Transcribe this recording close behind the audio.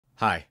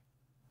Hi,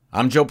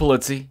 I'm Joe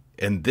Polizzi,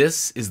 and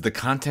this is the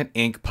Content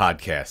Inc.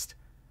 podcast.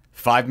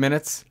 5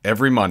 minutes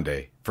every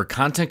Monday for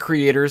content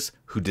creators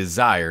who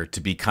desire to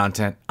be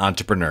content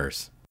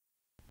entrepreneurs.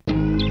 Hey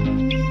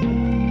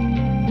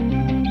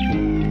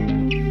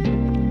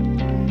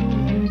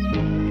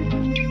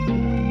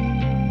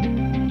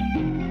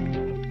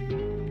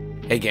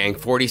gang,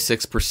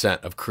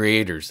 46% of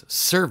creators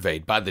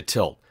surveyed by The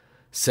Tilt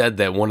said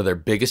that one of their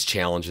biggest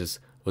challenges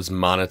was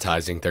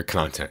monetizing their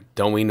content.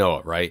 Don't we know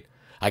it, right?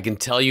 I can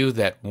tell you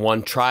that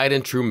one tried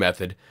and true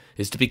method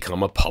is to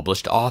become a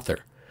published author.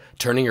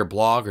 Turning your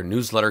blog or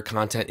newsletter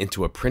content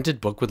into a printed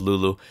book with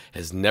Lulu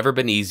has never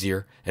been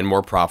easier and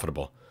more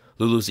profitable.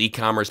 Lulu's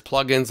e-commerce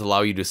plugins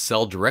allow you to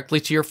sell directly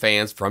to your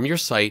fans from your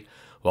site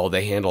while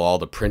they handle all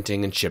the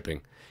printing and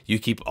shipping. You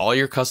keep all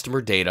your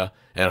customer data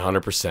and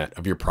 100%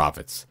 of your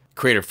profits.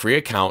 Create a free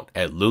account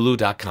at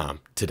lulu.com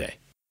today.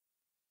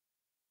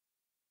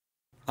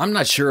 I'm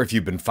not sure if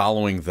you've been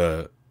following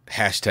the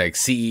hashtag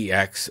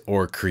CEX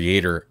or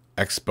Creator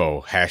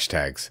Expo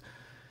hashtags,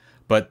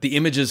 but the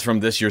images from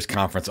this year's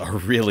conference are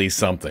really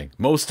something.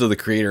 Most of the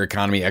Creator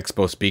Economy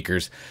Expo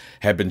speakers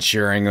have been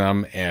sharing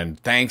them, and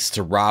thanks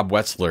to Rob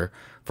Wetzler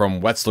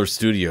from Wetzler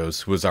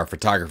Studios, who was our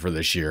photographer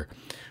this year,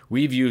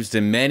 we've used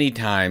him many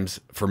times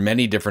for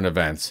many different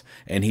events,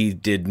 and he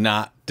did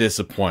not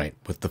disappoint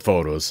with the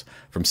photos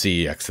from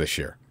CEX this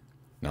year.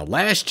 Now,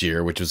 last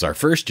year, which was our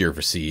first year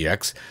for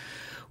CEX,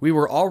 we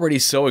were already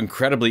so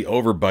incredibly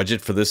over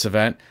budget for this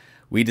event,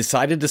 we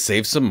decided to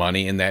save some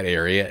money in that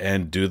area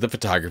and do the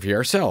photography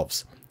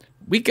ourselves.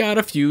 We got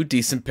a few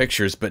decent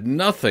pictures, but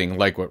nothing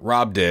like what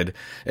Rob did,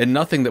 and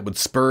nothing that would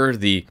spur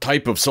the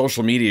type of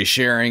social media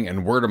sharing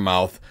and word of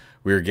mouth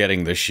we were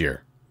getting this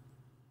year.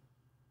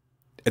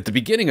 At the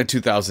beginning of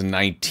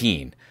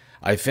 2019,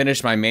 I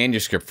finished my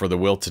manuscript for The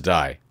Will to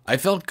Die. I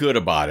felt good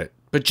about it,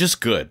 but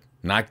just good,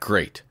 not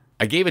great.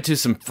 I gave it to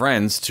some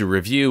friends to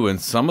review,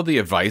 and some of the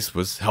advice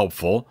was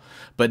helpful,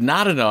 but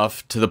not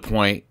enough to the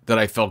point that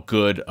I felt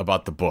good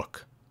about the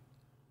book.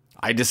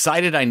 I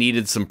decided I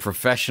needed some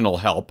professional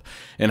help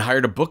and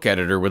hired a book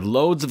editor with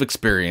loads of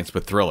experience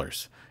with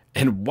thrillers.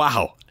 And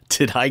wow,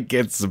 did I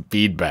get some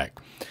feedback.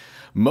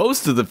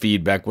 Most of the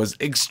feedback was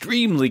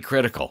extremely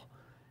critical.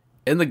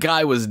 And the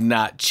guy was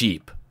not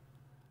cheap.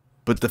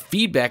 But the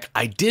feedback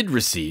I did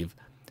receive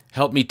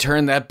helped me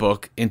turn that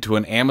book into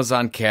an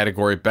Amazon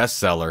category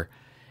bestseller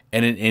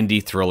and an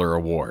Indie Thriller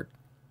Award.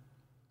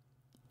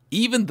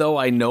 Even though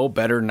I know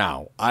better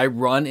now, I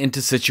run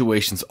into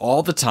situations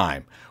all the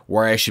time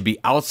where I should be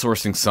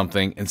outsourcing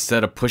something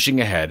instead of pushing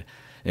ahead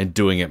and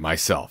doing it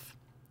myself.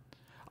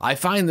 I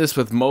find this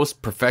with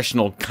most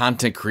professional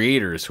content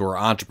creators who are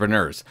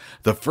entrepreneurs.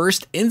 The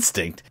first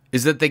instinct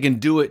is that they can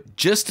do it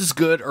just as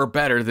good or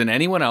better than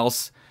anyone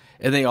else,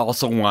 and they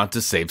also want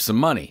to save some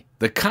money.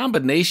 The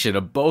combination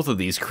of both of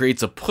these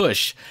creates a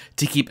push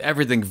to keep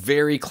everything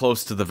very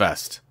close to the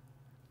vest.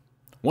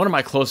 One of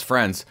my close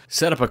friends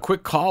set up a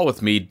quick call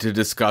with me to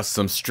discuss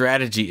some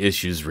strategy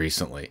issues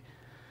recently.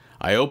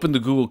 I opened the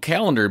Google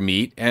Calendar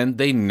Meet and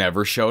they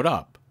never showed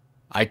up.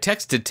 I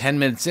texted 10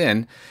 minutes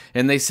in,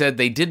 and they said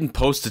they didn't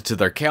post it to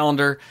their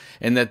calendar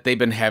and that they've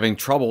been having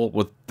trouble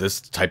with this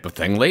type of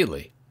thing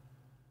lately.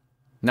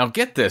 Now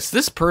get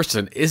this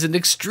person is an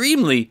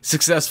extremely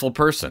successful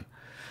person.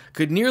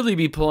 Could nearly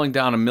be pulling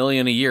down $1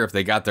 million a year if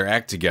they got their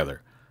act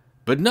together.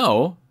 But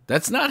no,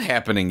 that's not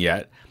happening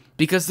yet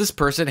because this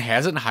person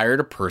hasn't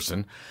hired a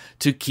person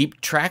to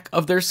keep track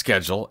of their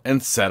schedule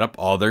and set up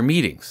all their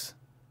meetings.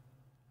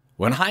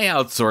 When I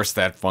outsourced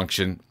that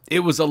function,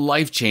 it was a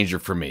life changer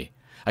for me.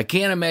 I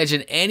can't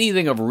imagine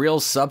anything of real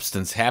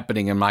substance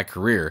happening in my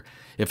career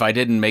if I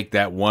didn't make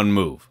that one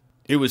move.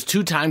 It was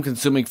too time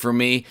consuming for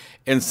me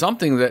and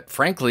something that,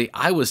 frankly,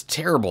 I was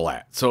terrible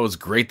at, so it was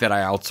great that I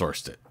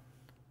outsourced it.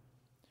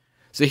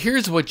 So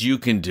here's what you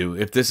can do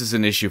if this is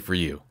an issue for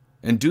you,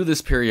 and do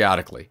this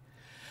periodically.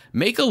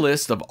 Make a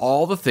list of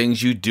all the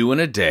things you do in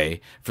a day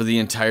for the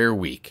entire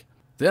week.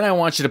 Then I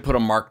want you to put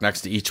a mark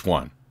next to each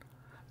one.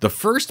 The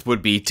first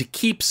would be to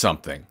keep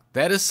something.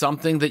 That is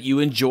something that you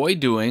enjoy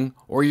doing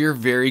or you're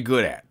very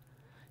good at.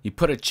 You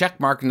put a check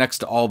mark next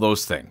to all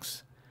those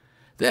things.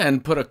 Then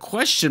put a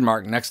question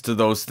mark next to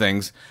those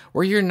things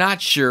where you're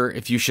not sure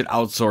if you should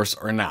outsource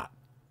or not.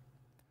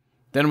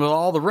 Then with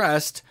all the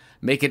rest,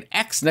 make an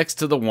X next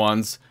to the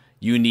ones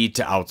you need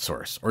to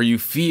outsource or you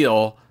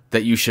feel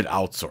that you should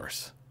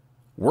outsource.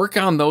 Work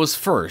on those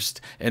first,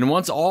 and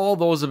once all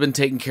those have been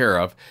taken care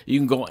of, you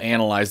can go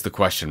analyze the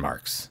question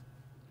marks.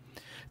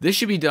 This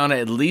should be done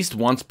at least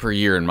once per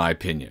year, in my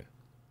opinion.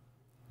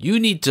 You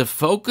need to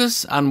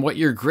focus on what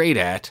you're great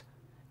at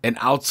and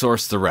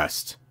outsource the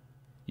rest.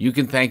 You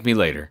can thank me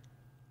later.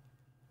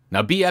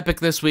 Now be epic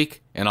this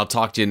week, and I'll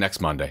talk to you next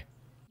Monday.